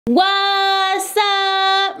What's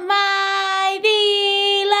up, my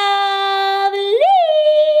beloved?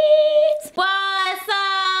 What's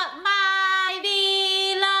up, my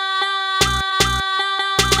beloved?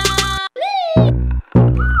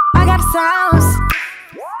 I got sounds,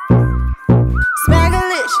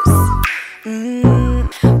 Smackalicious.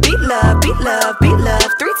 Beat love, beat love, beat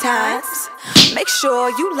love 3 times. Make sure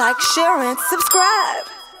you like, share, and subscribe.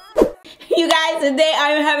 You guys, today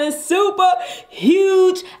I'm having super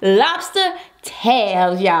huge lobster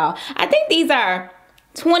tails, y'all. I think these are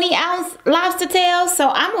 20-ounce lobster tails, so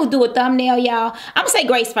I'm gonna do a thumbnail, y'all. I'm gonna say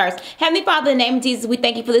grace first. Heavenly Father, in the name of Jesus, we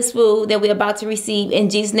thank you for this food that we're about to receive. In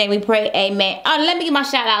Jesus' name we pray, amen. Let me get my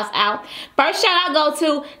shout outs out. First shout out go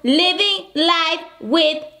to Living Life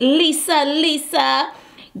with Lisa.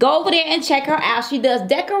 Go over there and check her out. She does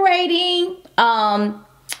decorating,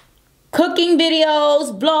 cooking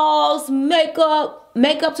videos, vlogs,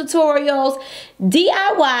 makeup tutorials,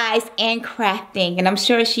 DIYs, and crafting. And I'm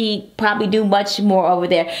sure she probably do much more over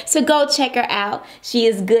there. So go check her out. She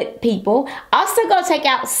is good people. Also go check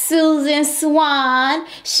out Susan Swan.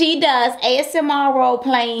 She does ASMR role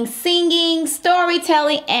playing, singing,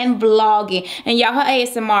 storytelling, and vlogging. And y'all, her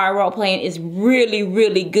ASMR role playing is really,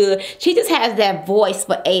 really good. She just has that voice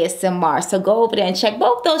for ASMR. So go over there and check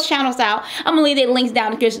both those channels out. I'm gonna leave their links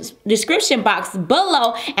down in the description box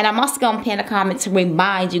below. And I'm also gonna pin a comment to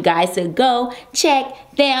remind you guys to go check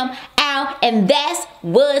them out. And that's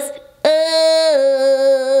what's up.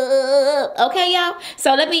 Okay, y'all.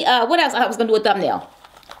 So let me what else? I was gonna do a thumbnail.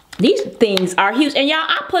 These things are huge, and y'all,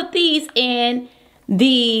 I put these in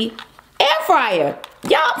the air fryer.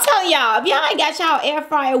 Y'all, I'm telling y'all, if y'all ain't got y'all air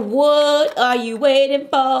fryer, what are you waiting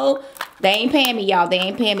for? They ain't paying me, y'all. They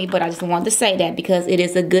ain't paying me, but I just wanted to say that because it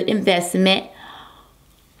is a good investment.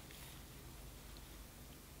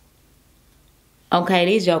 Okay,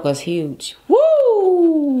 these jokers huge.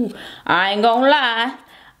 Woo! I ain't gonna lie.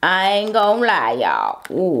 I ain't gonna lie, y'all.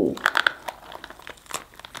 Ooh.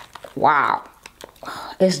 Wow.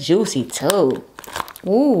 It's juicy too.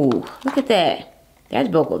 Ooh, look at that. That's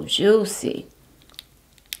joker juicy.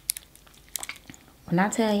 When I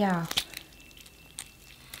tell y'all.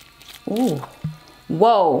 Ooh.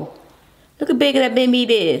 Whoa. Look how big that big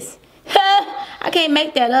meat is. I can't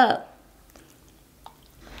make that up.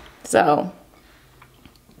 So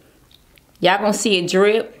y'all gonna see it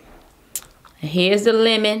drip. And here's the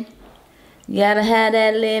lemon. You gotta have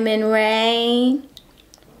that lemon rain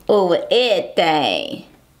over everything.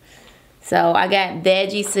 So I got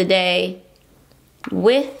veggies today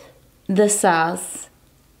with the sauce.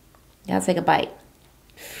 Y'all take a bite.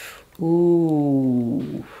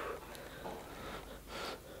 Ooh.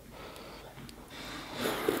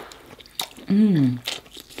 Mmm.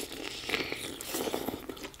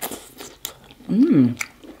 Mmm.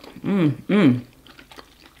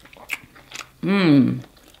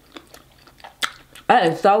 That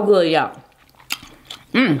is so good, y'all.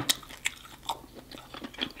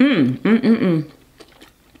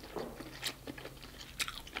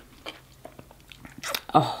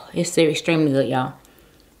 Oh, it's extremely good, y'all.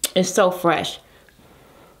 It's so fresh.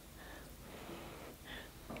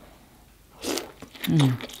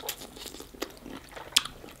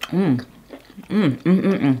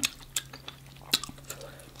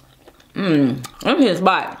 Let me just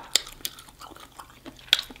bite.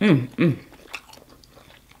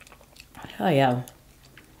 Oh yeah.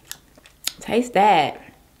 Taste that.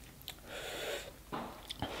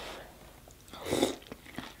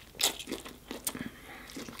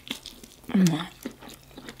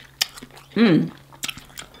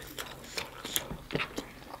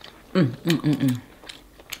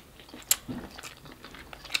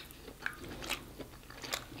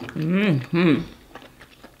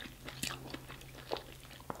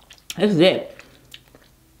 This is it.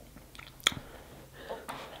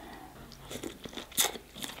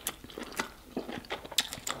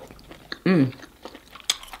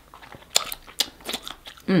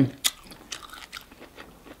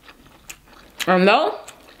 I know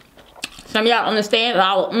some of y'all understand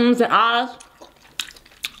all the ums and ahs.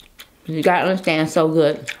 You gotta understand, so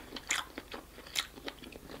good.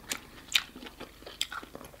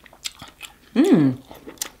 I'm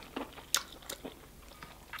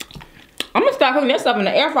gonna start cooking this up in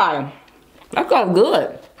the air fryer. That's so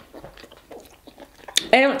good.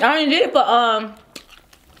 And I only did it for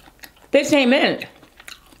 15 minutes.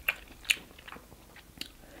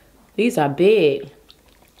 These are big.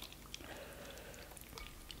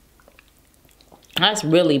 That's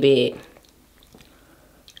really big.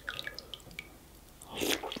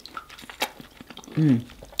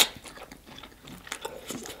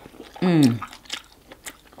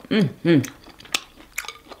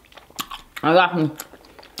 I got some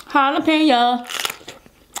jalapeno.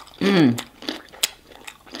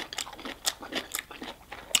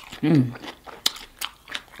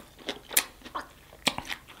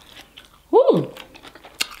 Woo.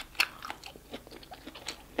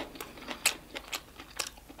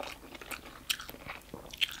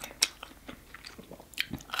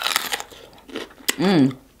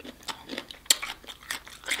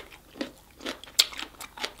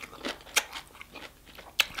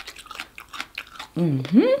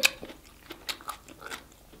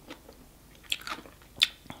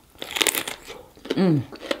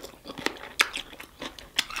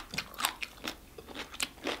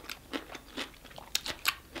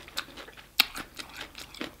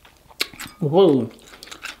 Woo.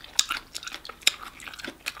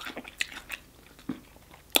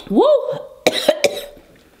 Woo.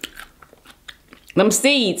 Them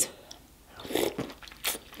seeds.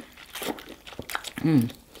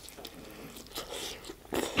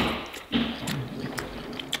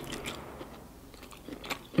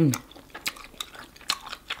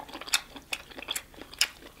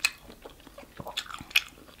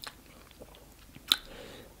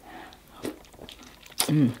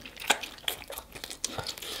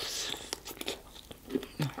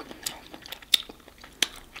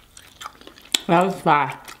 That was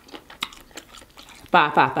fire.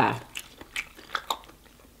 Fire.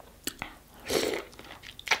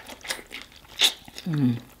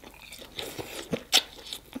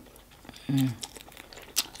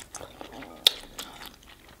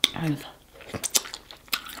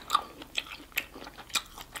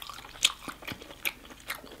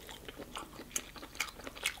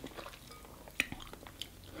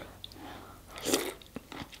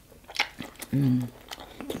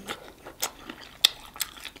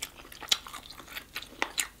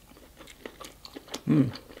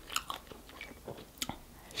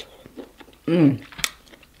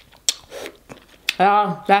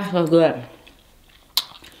 Oh, that's so good.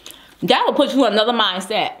 That will put you in another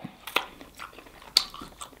mindset.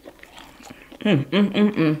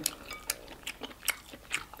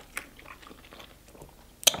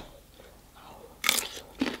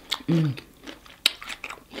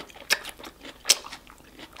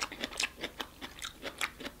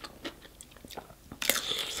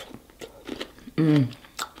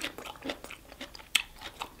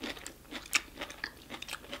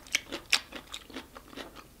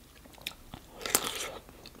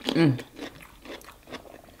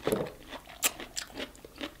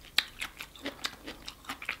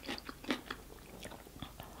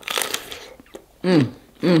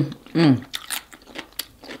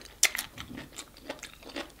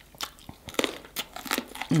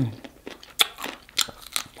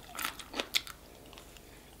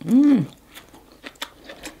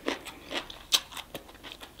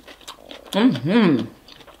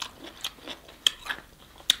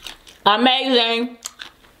 Amazing.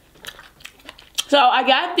 So I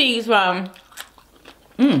got these from,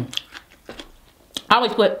 I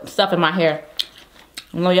always put stuff in my hair.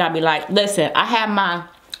 I know y'all be like, listen, I have my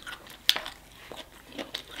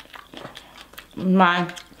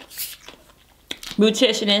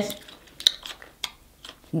beauticianist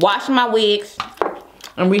wash my wigs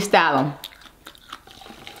and restyle them.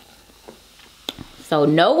 So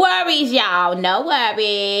no worries, y'all, no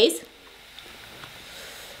worries.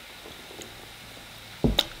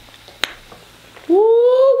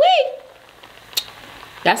 Woo-wee.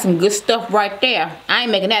 That's some good stuff right there. I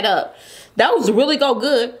ain't making that up. That was really go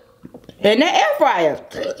good in the air fryer.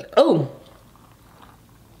 Oh.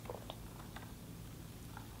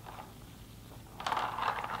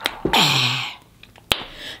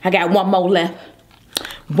 I got one more left.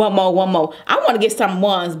 One more. I want to get some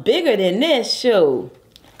ones bigger than this, shoe.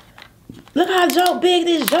 Look how big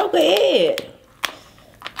this joker is.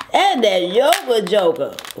 And that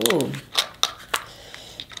joker. Ooh.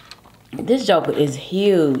 This joker is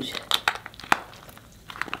huge.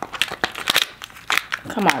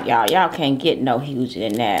 Come on, y'all. Y'all can't get no huger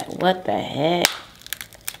than that. What the heck?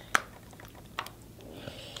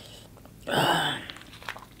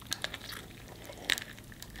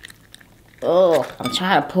 Oh, I'm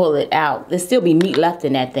trying to pull it out. There'll still be meat left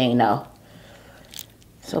in that thing, though.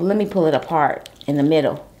 So let me pull it apart in the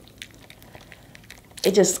middle.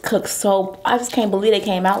 It just cooks so... I just can't believe it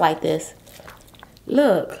came out like this.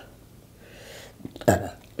 Look.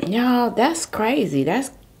 Y'all, that's crazy.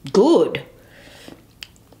 That's good.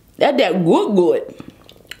 That good.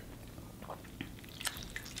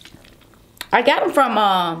 I got them from,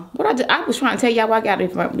 I was trying to tell y'all where I got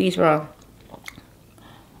these from.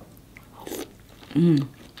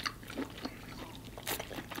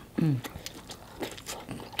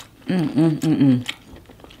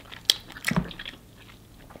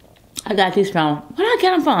 I got these from, where did I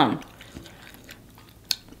get them from?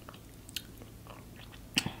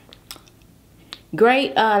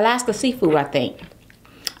 Great Alaska Seafood, I think.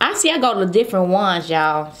 I see I go to different ones,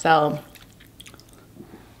 y'all. So,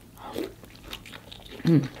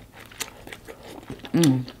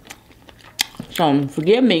 so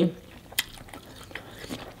forgive me.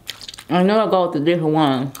 I know I go to different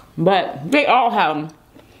ones, but they all have them.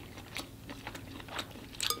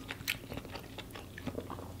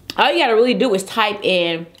 All you gotta really do is type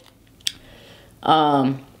in,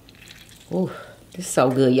 ooh, this is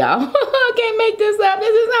so good, y'all. I can't make this up.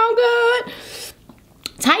 This is so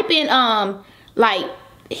good. Type in, like,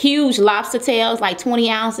 huge lobster tails, like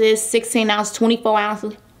 20 ounces, 16 ounces, 24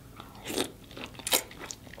 ounces.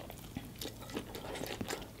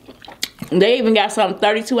 They even got some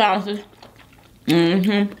 32 ounces.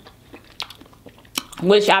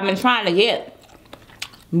 Which I've been trying to get,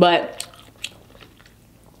 but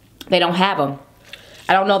they don't have them.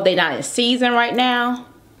 I don't know if they're not in season right now.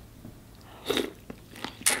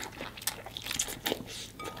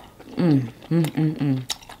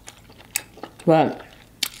 But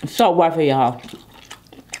it's so worth it, y'all.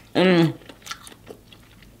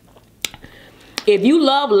 If you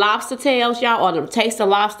love lobster tails, y'all, or the taste of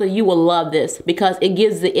lobster, you will love this because it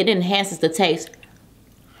gives it enhances the taste.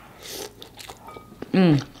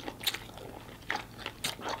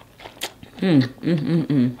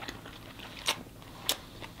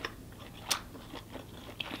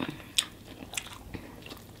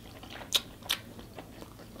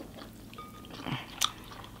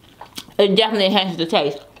 It definitely enhances the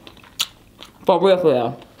taste. For real, for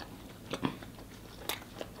real.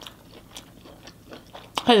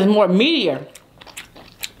 Because it's more meatier.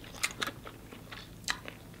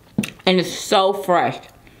 And it's so fresh.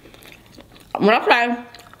 When I say,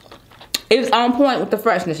 it's on point with the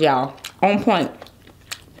freshness, y'all. On point.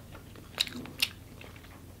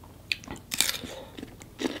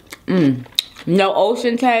 No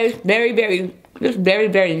ocean taste. Very, very, just very,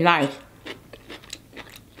 very nice.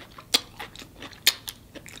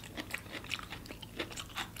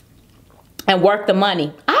 And worth the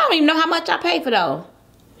money. I don't even know how much I paid for those.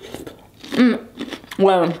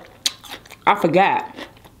 Well, I forgot.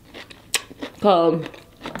 Because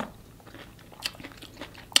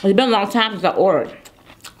it's been a long time since I ordered.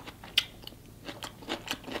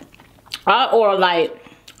 I order like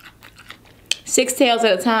 6 tails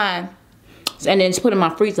at a time. And then just put in my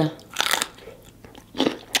freezer.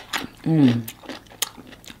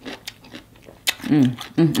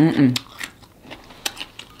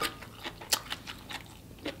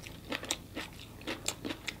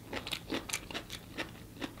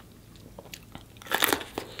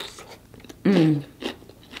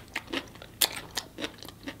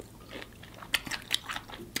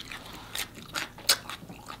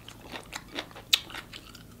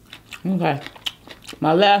 Okay,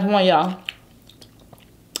 my last one, y'all.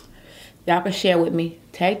 Y'all can share with me.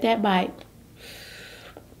 Take that bite.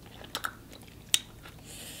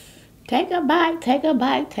 Take a bite, take a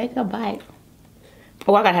bite, take a bite.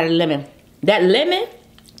 Oh, I gotta have a lemon. That lemon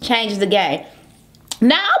changes the game.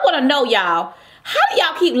 Now I wanna know, y'all, how do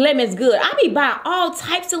y'all keep lemons good? I be buying all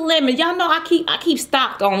types of lemons. Y'all know I keep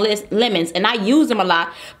stocked on lemons and I use them a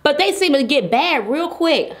lot, but they seem to get bad real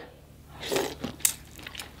quick.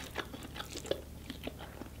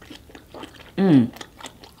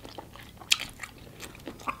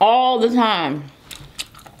 All the time.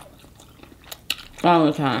 All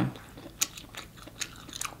the time.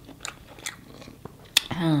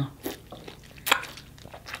 I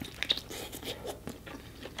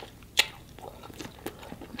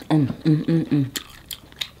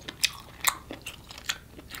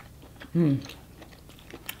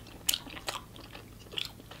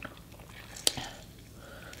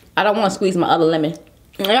don't want to squeeze my other lemon.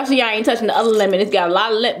 Y'all see, I ain't touching the other lemon. It's got a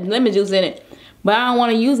lot of lemon juice in it. But I don't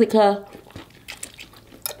want to use it because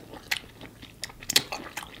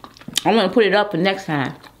I'm going to put it up for next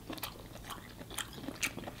time.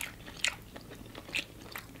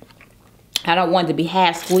 I don't want it to be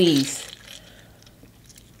half squeezed.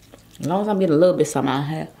 As long as I'm getting a little bit something out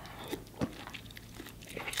here.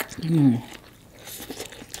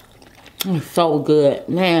 It's so good.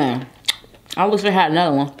 Man, I wish I had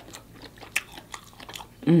another one.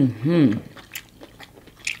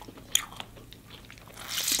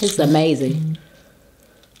 It's amazing.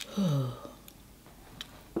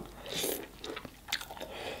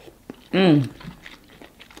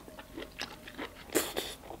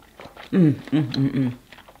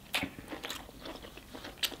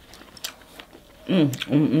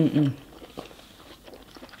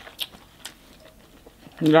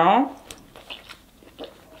 Y'all.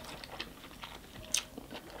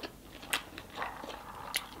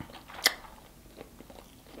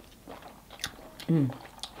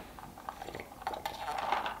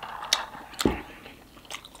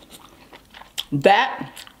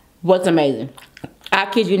 That was amazing. I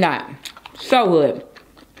kid you not. So good.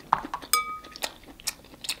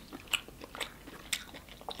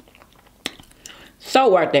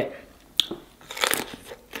 So worth it.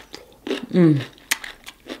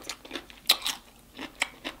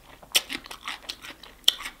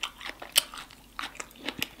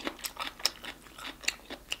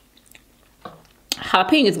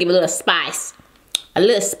 Jalapenos give a little spice. A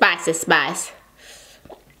little spicy spice.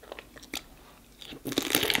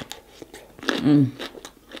 I'm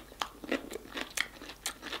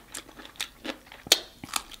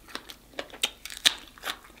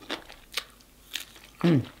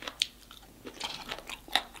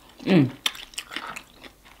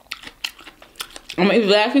gonna eat the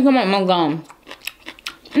last thing. Come on, I'm gone.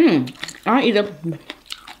 I'll eat a. Let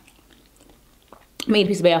me eat a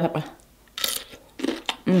piece of bell pepper.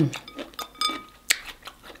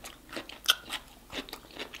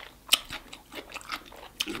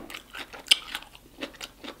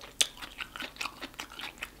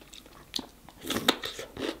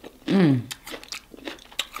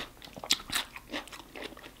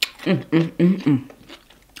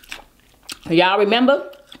 Y'all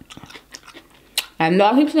remember? I know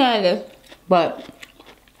I keep saying this, but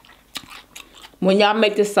when y'all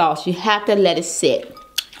make this sauce, you have to let it sit.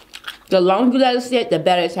 The longer you let it sit, the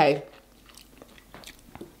better it tastes.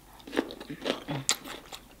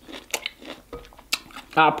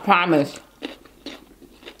 I promise.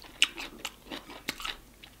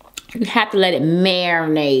 You have to let it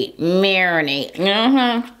marinate.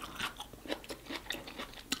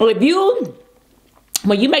 If you,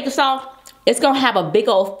 when you make the sauce, it's gonna have a big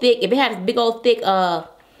old thick, if it has big old thick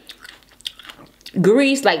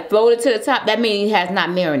grease like floated to the top, that means it has not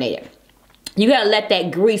marinated. You gotta let that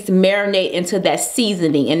grease marinate into that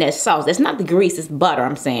seasoning and that sauce. It's not the grease, it's butter,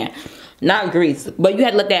 I'm saying. Not grease. But you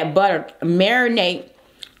have to let that butter marinate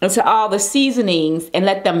into all the seasonings and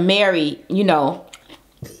let them marry, you know,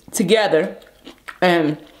 together.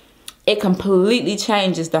 And it completely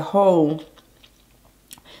changes the whole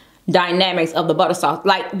dynamics of the butter sauce.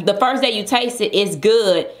 Like the first day you taste it, it's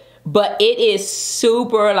good, but it is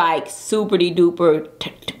super, like super duper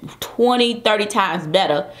 20, 30 times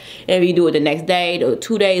better if you do it the next day or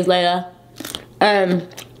 2 days later. It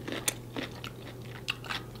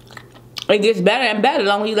gets better and better the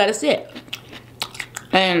longer you let it sit.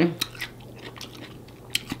 And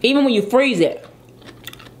even when you freeze it,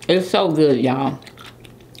 it's so good, y'all.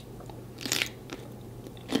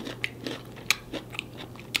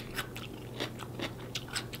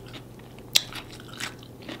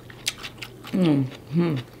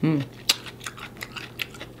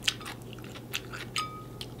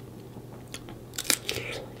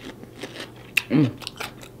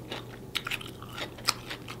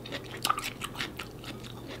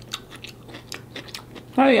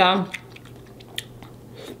 Oh yeah.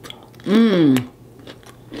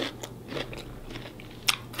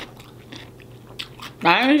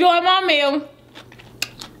 I enjoyed my meal.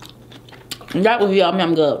 That was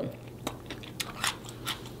yum good.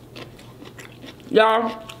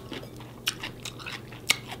 Y'all,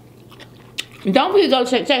 don't forget to go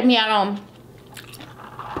check me out on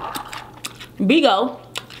Bigo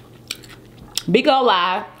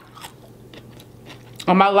Live,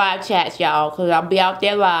 on my live chats, y'all, because I'll be out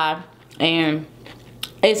there live and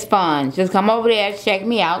it's fun. Just come over there, check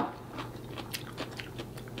me out.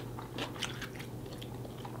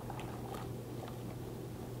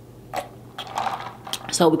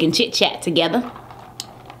 So we can chit chat together.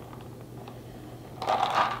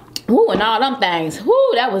 Ooh, and all them things.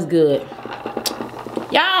 Ooh, that was good.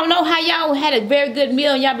 Y'all know how y'all had a very good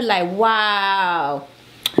meal and y'all be like, wow,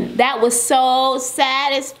 that was so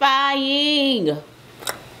satisfying.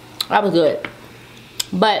 That was good.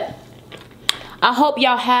 But I hope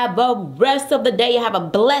y'all have a rest of the day. You have a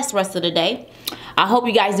blessed rest of the day. I hope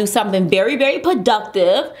you guys do something very, very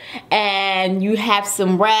productive and you have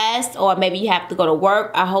some rest, or maybe you have to go to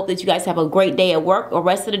work. I hope that you guys have a great day at work or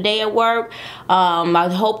rest of the day at work. I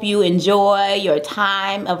hope you enjoy your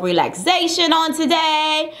time of relaxation on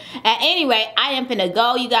today. And anyway, I am finna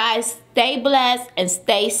go, you guys. Stay blessed and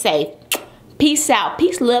stay safe. Peace out.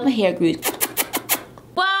 Peace, love, and hair grease.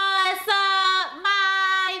 What's up, my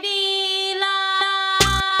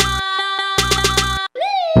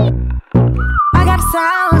I got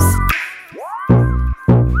sauce,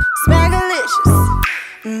 Smackalicious.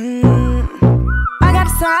 I got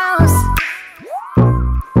sauce,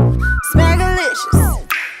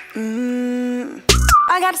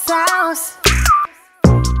 I got the sauce.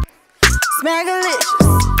 Smackalicious.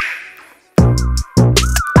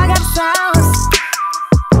 I got the sauce.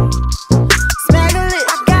 Smackalicious.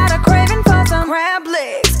 I got a craving for some crab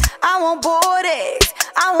legs. I want boiled eggs.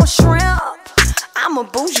 I want shrimp. I'm a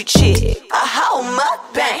bougie chick. A whole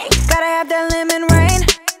mukbang. Gotta have that lemon rain.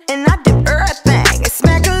 And I dip everything. It's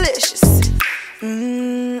smackalicious.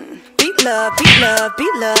 Beat love, beat love,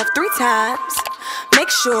 beat love 3 times. Make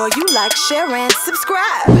sure you like, share, and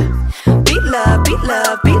subscribe. Beat love, beat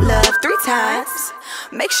love, beat love 3 times.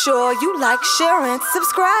 Make sure you like, share, and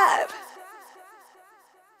subscribe.